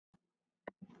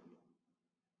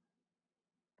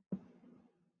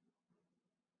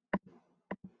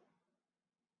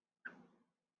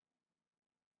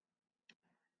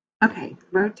Okay,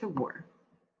 Road to War.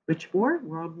 Which war?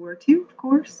 World War II, of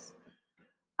course.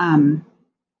 Um,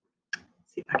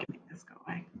 see if I can make this go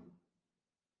away.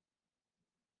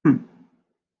 Hmm.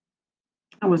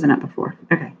 I wasn't up before.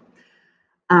 Okay.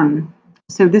 Um,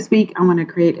 so this week I want to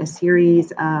create a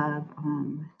series of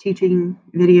teaching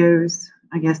videos,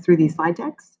 I guess, through these slide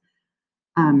decks.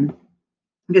 Um,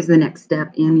 because the next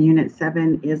step in Unit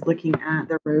 7 is looking at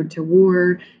the road to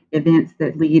war events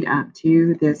that lead up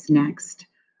to this next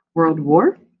World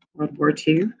War, World War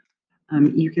II.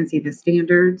 You can see the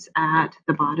standards at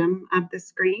the bottom of the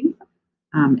screen,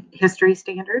 history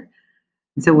standard.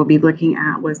 And so we'll be looking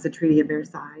at, was the Treaty of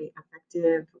Versailles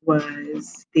effective?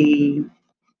 Was the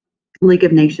League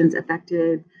of Nations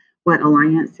effective? What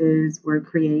alliances were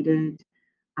created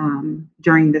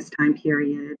during this time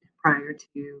period prior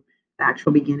to the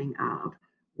actual beginning of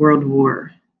World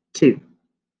War II?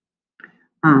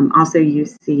 Also, you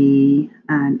see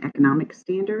an economic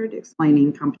standard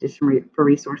explaining competition for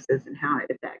resources and how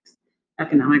it affects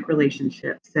economic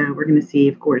relationships. So we're going to see,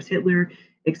 of course, Hitler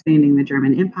expanding the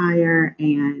German Empire,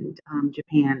 and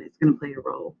Japan is going to play a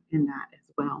role in that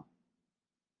as well.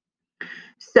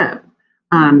 So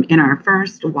in our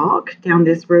first walk down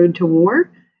this road to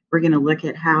war, we're going to look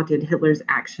at how did Hitler's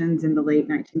actions in the late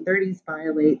 1930s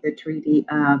violate the Treaty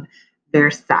of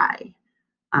Versailles.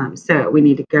 So we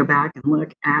need to go back and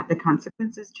look at the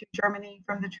consequences to Germany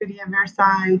from the Treaty of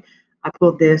Versailles. I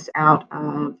pulled this out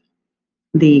of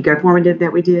the Go Formative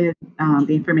that we did,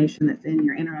 the information that's in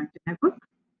your interactive notebook.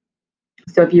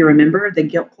 So if you remember the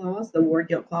guilt clause, the war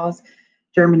guilt clause,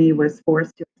 Germany was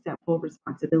forced to accept full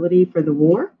responsibility for the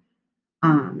war.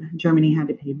 Germany had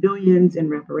to pay billions in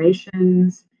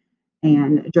reparations,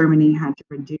 and Germany had to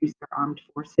reduce their armed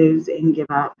forces and give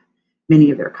up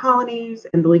many of their colonies,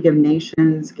 and the League of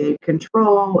Nations gave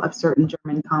control of certain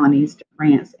German colonies to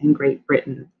France and Great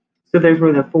Britain. So those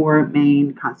were the four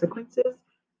main consequences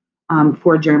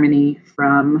for Germany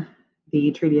from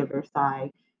the Treaty of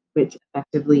Versailles, which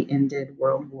effectively ended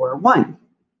World War I.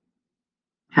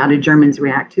 How did Germans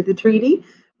react to the treaty?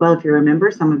 Well, if you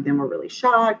remember, some of them were really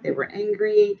shocked. They were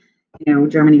angry.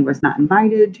 Germany was not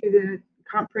invited to the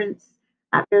conference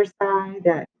at Versailles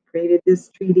that created this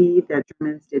treaty. The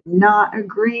Germans did not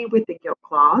agree with the guilt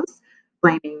clause,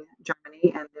 blaming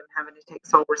Germany and them having to take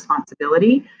sole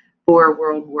responsibility for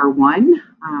World War One.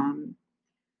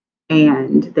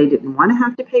 And they didn't want to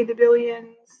have to pay the billions.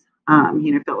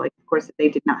 Felt like, of course, that they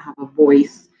did not have a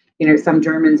voice. Some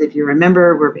Germans, if you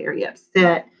remember, were very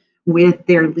upset with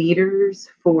their leaders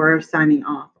for signing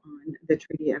off on the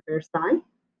Treaty of Versailles.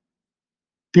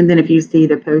 And then if you see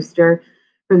the poster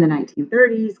from the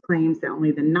 1930s claims that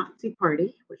only the Nazi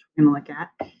Party, which we're going to look at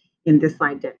in this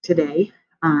slide deck today,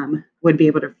 would be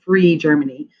able to free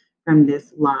Germany from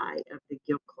this lie of the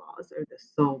guilt clause or the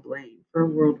sole blame for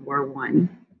World War I.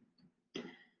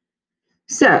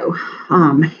 So,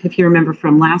 if you remember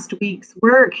from last week's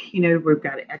work, we've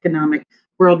got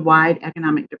worldwide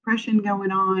economic depression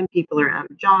going on. People are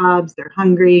out of jobs, they're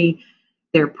hungry,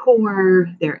 they're poor,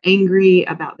 they're angry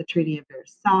about the Treaty of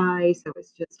Versailles. So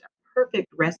it's just a perfect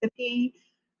recipe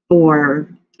for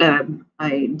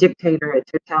a dictator, a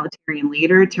totalitarian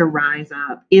leader to rise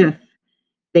up if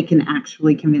they can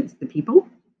actually convince the people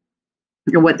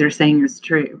or what they're saying is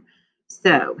true.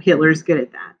 So Hitler's good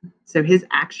at that. So his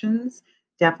actions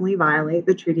definitely violate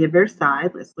the Treaty of Versailles.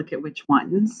 Let's look at which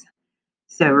ones.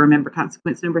 So remember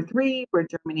consequence number 3, where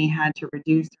Germany had to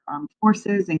reduce their armed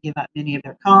forces and give up many of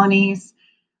their colonies.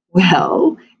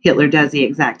 Well, Hitler does the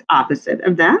exact opposite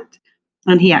of that.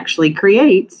 And he actually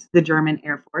creates the German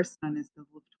Air Force, known as the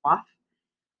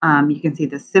Luftwaffe. You can see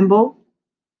the symbol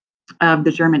of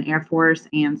the German Air Force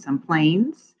and some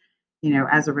planes,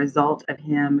 as a result of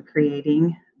him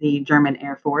creating the German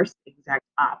Air Force, the exact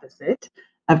opposite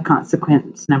of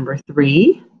consequence number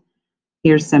 3.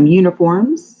 Here's some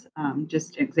uniforms,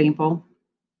 just an example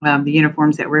of the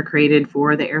uniforms that were created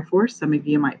for the Air Force. Some of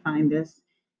you might find this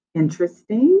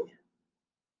interesting.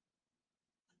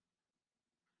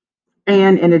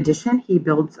 And in addition, he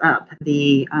builds up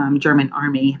the German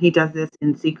army. He does this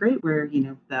in secret where,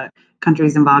 the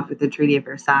countries involved with the Treaty of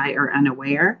Versailles are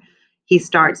unaware. He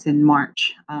starts in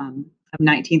March of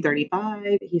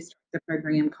 1935. He starts a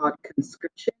program called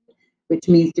conscription, which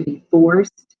means to be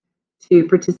forced to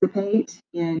participate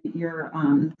in your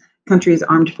country's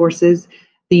armed forces.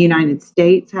 The United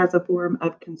States has a form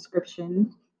of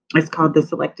conscription. It's called the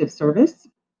selective service.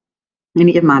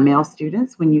 Any of my male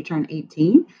students, when you turn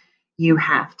 18, you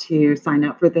have to sign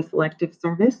up for the selective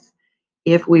service.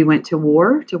 If we went to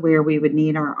war to where we would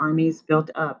need our armies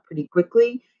built up pretty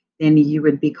quickly, then you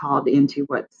would be called into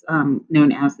what's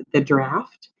known as the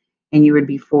draft. and you would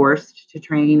be forced to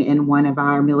train in one of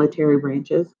our military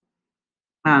branches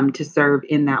to serve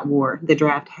in that war. The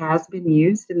draft has been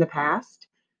used in the past.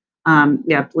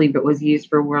 Yeah, I believe it was used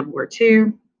for World War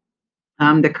II,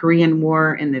 the Korean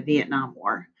War, and the Vietnam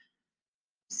War.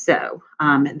 So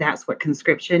that's what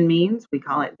conscription means. We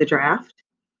call it the draft.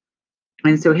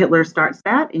 And so Hitler starts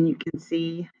that, and you can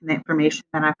see in the information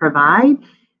that I provide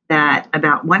that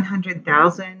about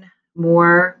 100,000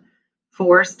 more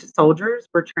forced soldiers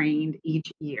were trained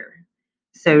each year.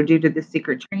 So due to the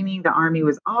secret training, the army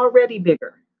was already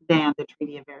bigger than the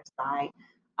Treaty of Versailles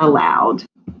allowed.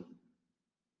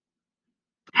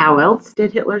 How else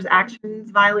did Hitler's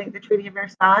actions violate the Treaty of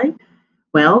Versailles?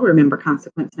 Well, remember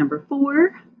consequence number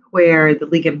 4, where the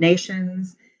League of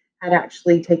Nations had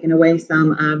actually taken away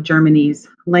some of Germany's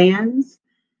lands.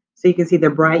 So you can see the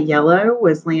bright yellow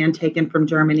was land taken from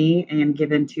Germany and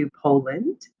given to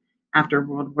Poland after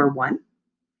World War I.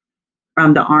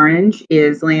 The orange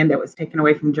is land that was taken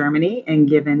away from Germany and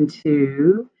given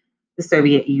to the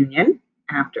Soviet Union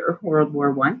after World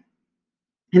War I.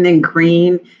 And then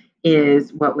green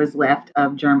is what was left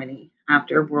of Germany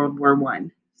after World War I.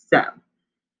 So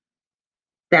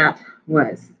that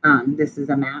was, this is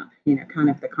a map, kind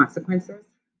of the consequences.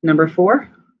 Number 4.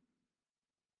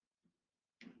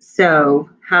 So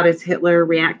how does Hitler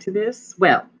react to this?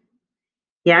 Well,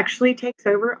 he actually takes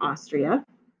over Austria,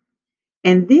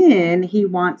 and then he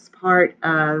wants part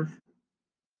of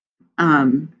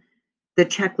the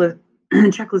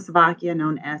Czechoslovakia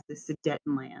known as the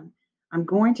Sudetenland. I'm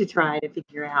going to try to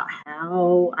figure out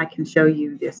how I can show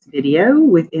you this video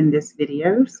within this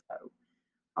video. So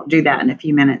I'll do that in a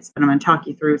few minutes, but I'm going to talk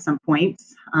you through some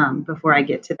points before I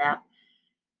get to that.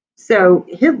 So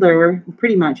Hitler,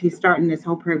 pretty much, he's starting this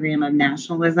whole program of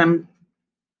nationalism,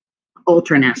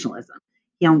 ultra-nationalism.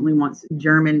 He only wants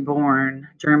German-born,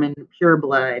 German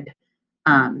pure-blood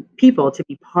people to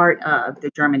be part of the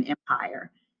German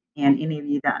Empire. And any of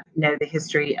you that know the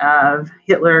history of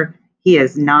Hitler, he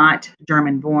is not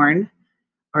German-born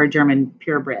or German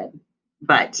purebred,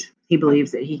 but he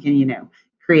believes that he can,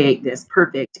 create this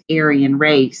perfect Aryan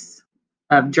race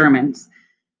of Germans.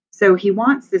 So he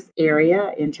wants this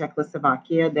area in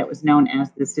Czechoslovakia that was known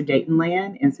as the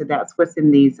Sudetenland, and so that's what's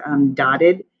in these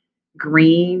dotted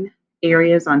green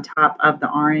areas on top of the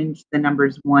orange, the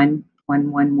numbers 1,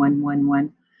 1, 1, 1, 1,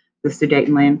 1, the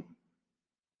Sudetenland.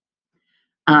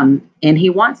 And he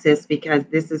wants this because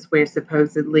this is where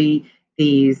supposedly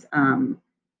these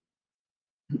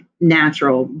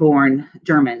natural-born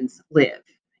Germans live.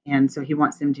 And so he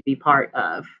wants them to be part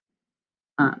of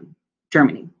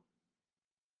Germany.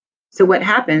 So what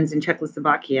happens in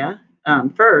Czechoslovakia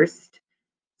first,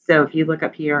 so if you look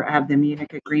up here, I have the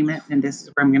Munich Agreement, and this is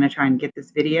where I'm going to try and get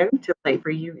this video to play for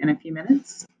you in a few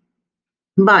minutes.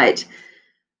 But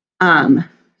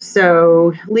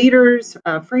so leaders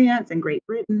of France and Great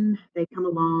Britain, they come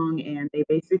along and they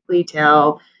basically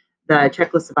tell the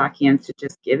Czechoslovakians to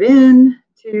just give in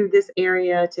to this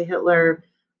area, to Hitler,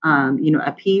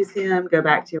 appease him, go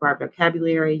back to our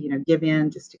vocabulary, give in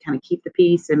just to kind of keep the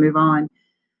peace and move on.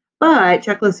 But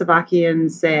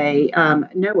Czechoslovakians say,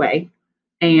 no way.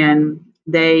 And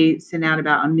they send out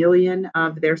about 1 million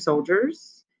of their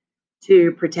soldiers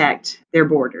to protect their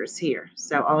borders here.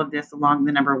 So all of this along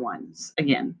the number 1s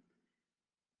again.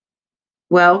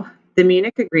 Well, the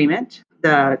Munich Agreement,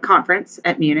 the conference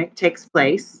at Munich takes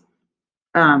place.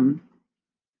 France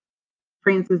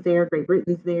is there, Great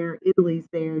Britain's there, Italy's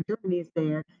there, Germany's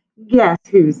there. Guess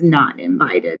who's not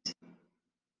invited?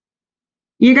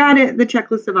 You got it, the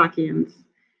Czechoslovakians.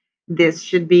 This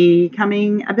should be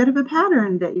becoming a bit of a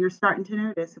pattern that you're starting to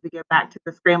notice. If we go back to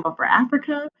the scramble for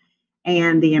Africa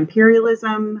and the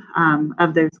imperialism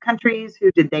of those countries,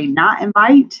 who did they not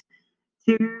invite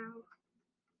to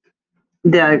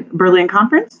the Berlin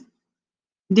Conference?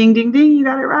 Ding, ding, ding, you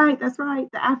got it right. That's right,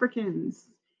 the Africans.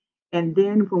 And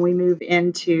then when we move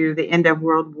into the end of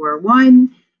World War I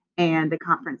and the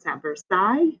conference at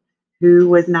Versailles, who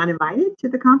was not invited to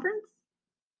the conference?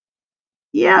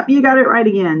 Yep, you got it right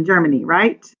again, Germany,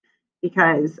 right?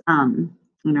 Because,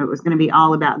 it was going to be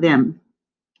all about them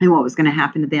and what was going to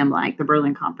happen to them, like the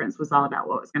Berlin Conference was all about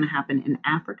what was going to happen in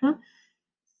Africa.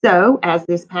 So as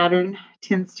this pattern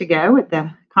tends to go at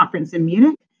the conference in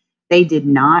Munich, they did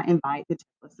not invite the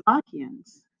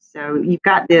Czechoslovakians. So you've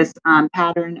got this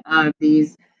pattern of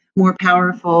these more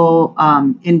powerful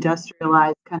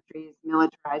industrialized countries,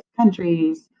 militarized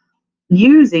countries,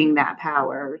 using that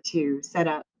power to set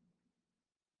up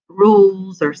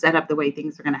rules or set up the way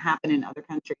things are going to happen in other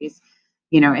countries,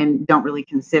 and don't really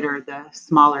consider the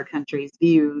smaller countries'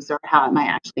 views or how it might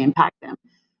actually impact them.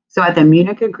 So at the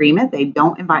Munich Agreement, they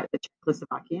don't invite the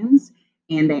Czechoslovakians.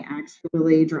 and they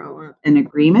actually draw up an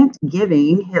agreement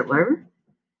giving Hitler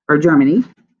or Germany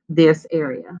this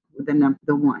area with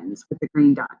the ones with the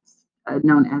green dots,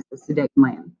 known as the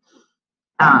Sudetenland.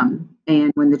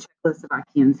 And when the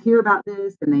Czechoslovakians hear about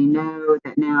this, and they know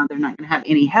that now they're not going to have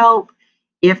any help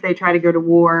if they try to go to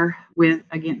war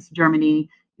against Germany.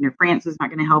 France is not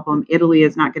going to help them. Italy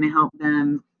is not going to help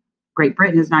them. Great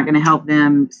Britain is not going to help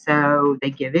them. So they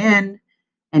give in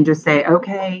and just say,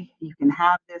 okay, you can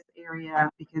have this area,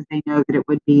 because they know that it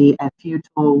would be a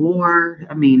futile war.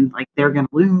 I mean, like, they're going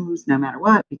to lose no matter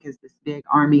what, because this big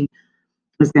army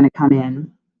is going to come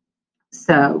in.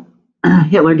 So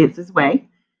Hitler gets his way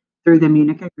through the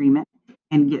Munich Agreement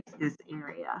and gets this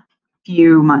area. A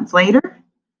few months later,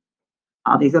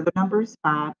 all these other numbers,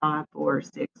 5, 5, 4,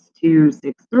 6, 2,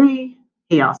 6, 3,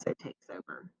 he also takes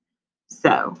over.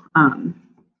 So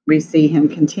we see him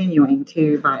continuing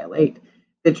to violate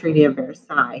the Treaty of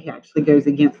Versailles. He actually goes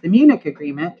against the Munich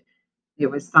Agreement. It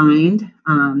was signed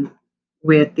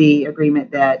with the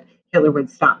agreement that Hitler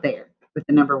would stop there with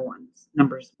the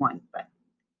numbers 1, but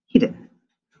he didn't.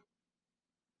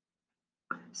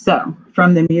 So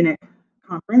from the Munich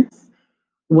Conference,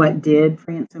 what did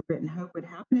France and Britain hope would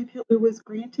happen if Hitler was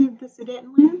granted the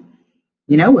Sudetenland?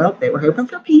 Well, they were hoping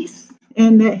for peace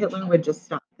and that Hitler would just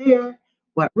stop there.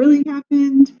 What really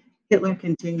happened? Hitler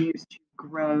continues to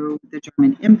grow the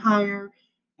German Empire,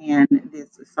 and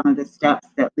this is some of the steps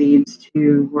that leads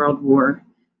to World War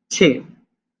II.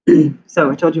 So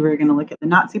I told you we were going to look at the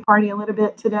Nazi Party a little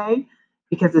bit today,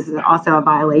 because this is also a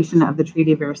violation of the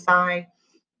Treaty of Versailles.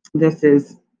 This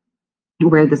is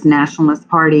where this nationalist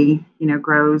party,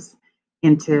 grows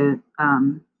into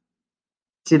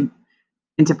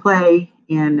play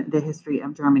in the history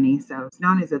of Germany. So it's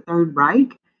known as the Third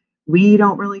Reich. We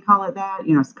don't really call it that.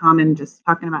 It's common just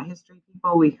talking about history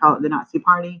people. We call it the Nazi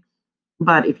Party.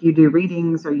 But if you do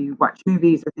readings or you watch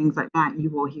movies or things like that, you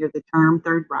will hear the term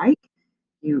Third Reich.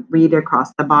 You read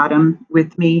across the bottom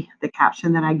with me the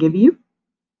caption that I give you.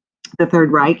 The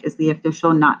Third Reich is the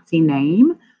official Nazi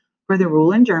name for the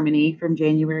rule in Germany from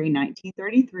January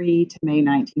 1933 to May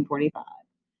 1945.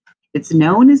 It's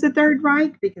known as the Third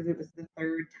Reich because it was the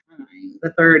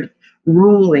third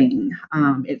ruling.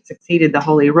 It succeeded the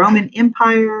Holy Roman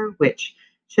Empire, which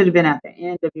should have been at the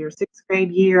end of your 6th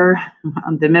grade year,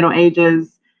 the Middle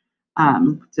Ages.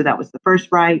 So that was the First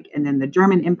Reich. And then the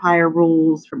German Empire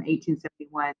rules from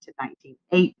 1871 to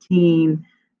 1918.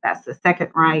 That's the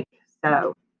Second Reich.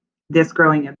 So this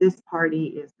growing of this party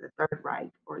is the Third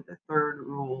Reich, or the third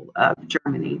rule of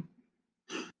Germany.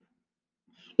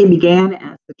 It began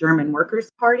as the German Workers'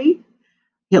 Party.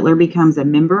 Hitler becomes a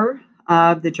member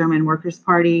of the German Workers'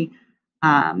 Party.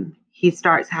 He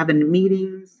starts having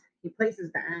meetings. He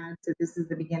places the ads. So this is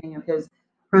the beginning of his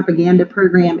propaganda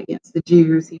program against the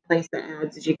Jews. He placed the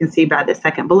ads, as you can see by the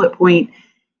second bullet point,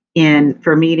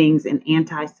 for meetings in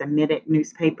anti-Semitic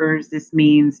newspapers. This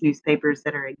means newspapers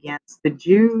that are against the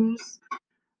Jews.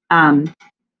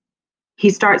 He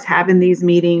starts having these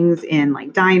meetings in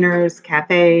like diners,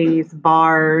 cafes,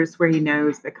 bars, where he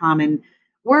knows the common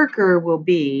worker will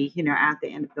be, at the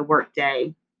end of the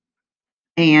workday.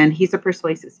 And he's a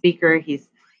persuasive speaker. He's,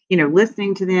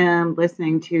 listening to them,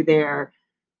 listening to their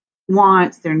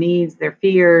wants, their needs, their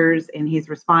fears, and he's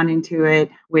responding to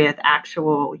it with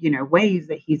actual, ways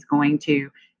that he's going to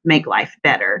make life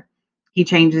better. He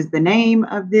changes the name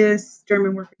of this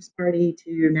German Workers' Party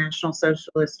to National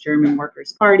Socialist German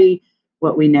Workers' Party,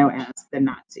 what we know as the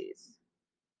Nazis.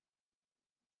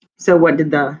 So what did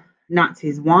the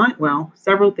Nazis want? Well,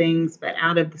 several things, but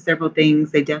out of the several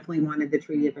things, they definitely wanted the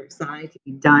Treaty of Versailles to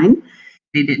be done.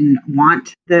 They didn't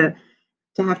want to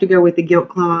have to go with the guilt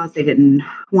clause. They didn't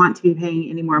want to be paying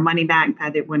any more money back. In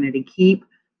fact, they wanted to keep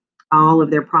all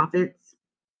of their profits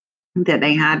that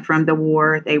they had from the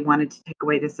war. They wanted to take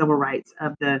away the civil rights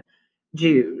of the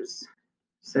Jews.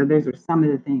 So those are some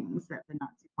of the things that the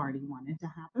Nazi Party wanted to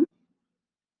happen.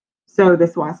 So the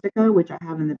swastika, which I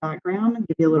have in the background, I'll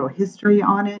give you a little history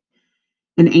on it.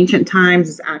 In ancient times,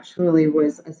 this actually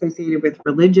was associated with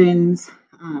religions,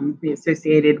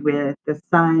 associated with the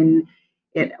sun.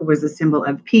 It was a symbol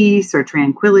of peace or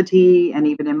tranquility, and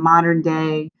even in modern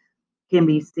day, can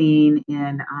be seen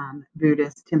in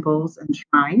Buddhist temples and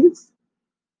shrines.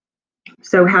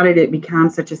 So how did it become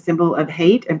such a symbol of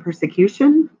hate and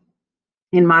persecution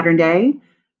in modern day?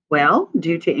 Well,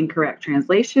 due to incorrect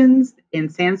translations in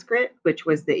Sanskrit, which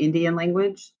was the Indian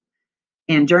language,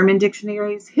 and German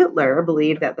dictionaries, Hitler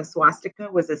believed that the swastika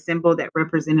was a symbol that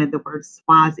represented the word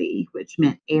Swazi, which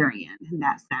meant Aryan. And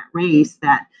that's that race,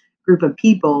 that group of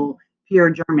people, pure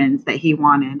Germans, that he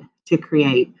wanted to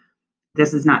create.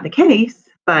 This is not the case,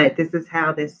 but this is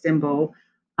how this symbol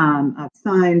of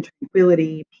sun,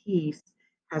 tranquility, peace,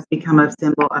 has become a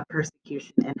symbol of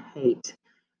persecution and hate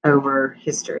over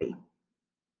history.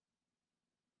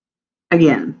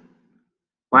 Again,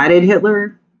 why did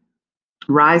Hitler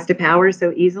rise to power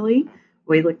so easily?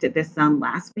 We looked at this some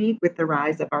last week with the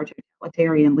rise of our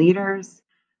totalitarian leaders.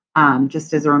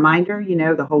 Just as a reminder,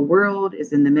 the whole world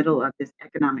is in the middle of this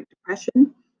economic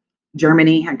depression.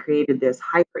 Germany had created this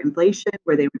hyperinflation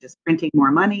where they were just printing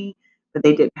more money, but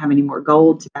they didn't have any more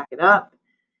gold to back it up.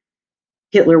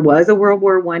 Hitler was a World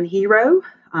War I hero.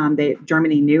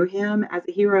 Germany knew him as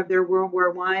a hero of their World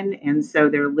War I, and so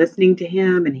they're listening to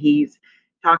him, and he's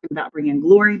talking about bringing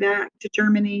glory back to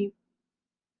Germany.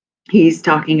 He's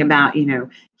talking about,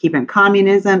 keeping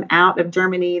communism out of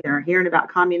Germany. They're hearing about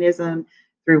communism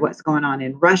through what's going on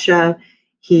in Russia.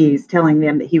 He's telling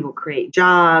them that he will create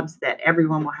jobs, that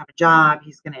everyone will have a job.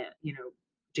 He's going to,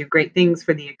 do great things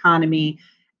for the economy.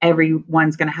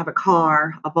 Everyone's going to have a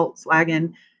car, a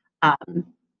Volkswagen. Um,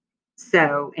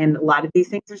 and a lot of these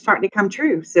things are starting to come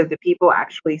true. So the people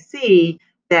actually see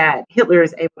that Hitler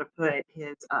is able to put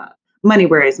his money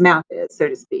where his mouth is, so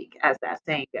to speak, as that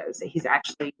saying goes. That he's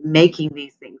actually making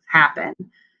these things happen.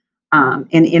 And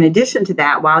in addition to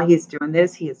that, while he's doing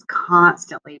this, he is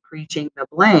constantly preaching the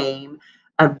blame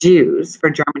of Jews for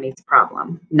Germany's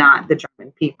problem, not the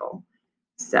German people.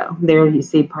 So there you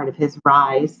see part of his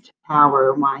rise to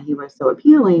power, why he was so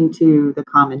appealing to the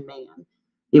common man.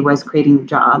 He was creating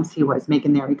jobs, he was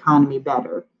making their economy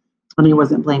better, and he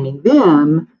wasn't blaming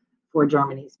them for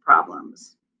Germany's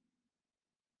problems.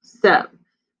 So,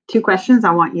 2 questions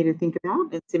I want you to think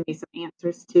about and send me some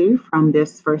answers to from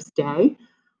this first day.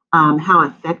 How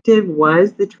effective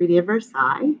was the Treaty of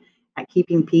Versailles at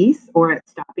keeping peace or at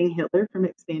stopping Hitler from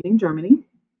expanding Germany?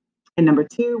 And number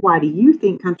 2, why do you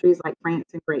think countries like France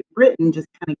and Great Britain just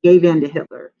kind of gave in to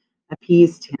Hitler,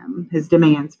 appeased him, his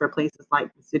demands for places like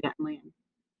the Sudetenland?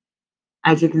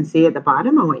 As you can see at the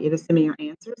bottom, I want you to send me your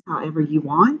answers however you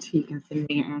want. You can send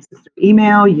me your answers through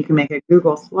email. You can make a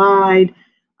Google slide.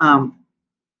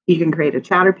 You can create a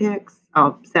Chatterpix.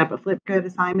 I'll set up a Flipgrid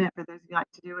assignment for those who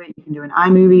like to do it. You can do an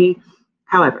iMovie.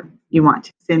 However you want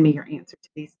to send me your answer to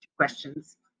these 2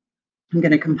 questions. I'm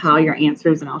going to compile your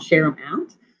answers and I'll share them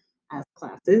out as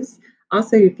classes.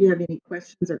 Also, if you have any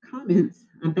questions or comments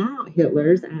about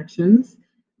Hitler's actions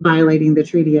violating the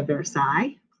Treaty of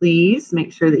Versailles, please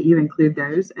make sure that you include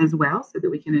those as well so that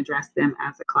we can address them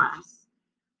as a class.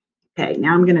 Okay,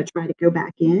 now I'm going to try to go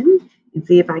back in and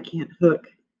see if I can't hook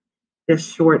this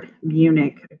short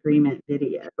Munich agreement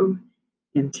video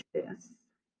into this.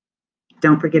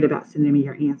 Don't forget about sending me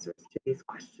your answers to these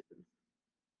questions.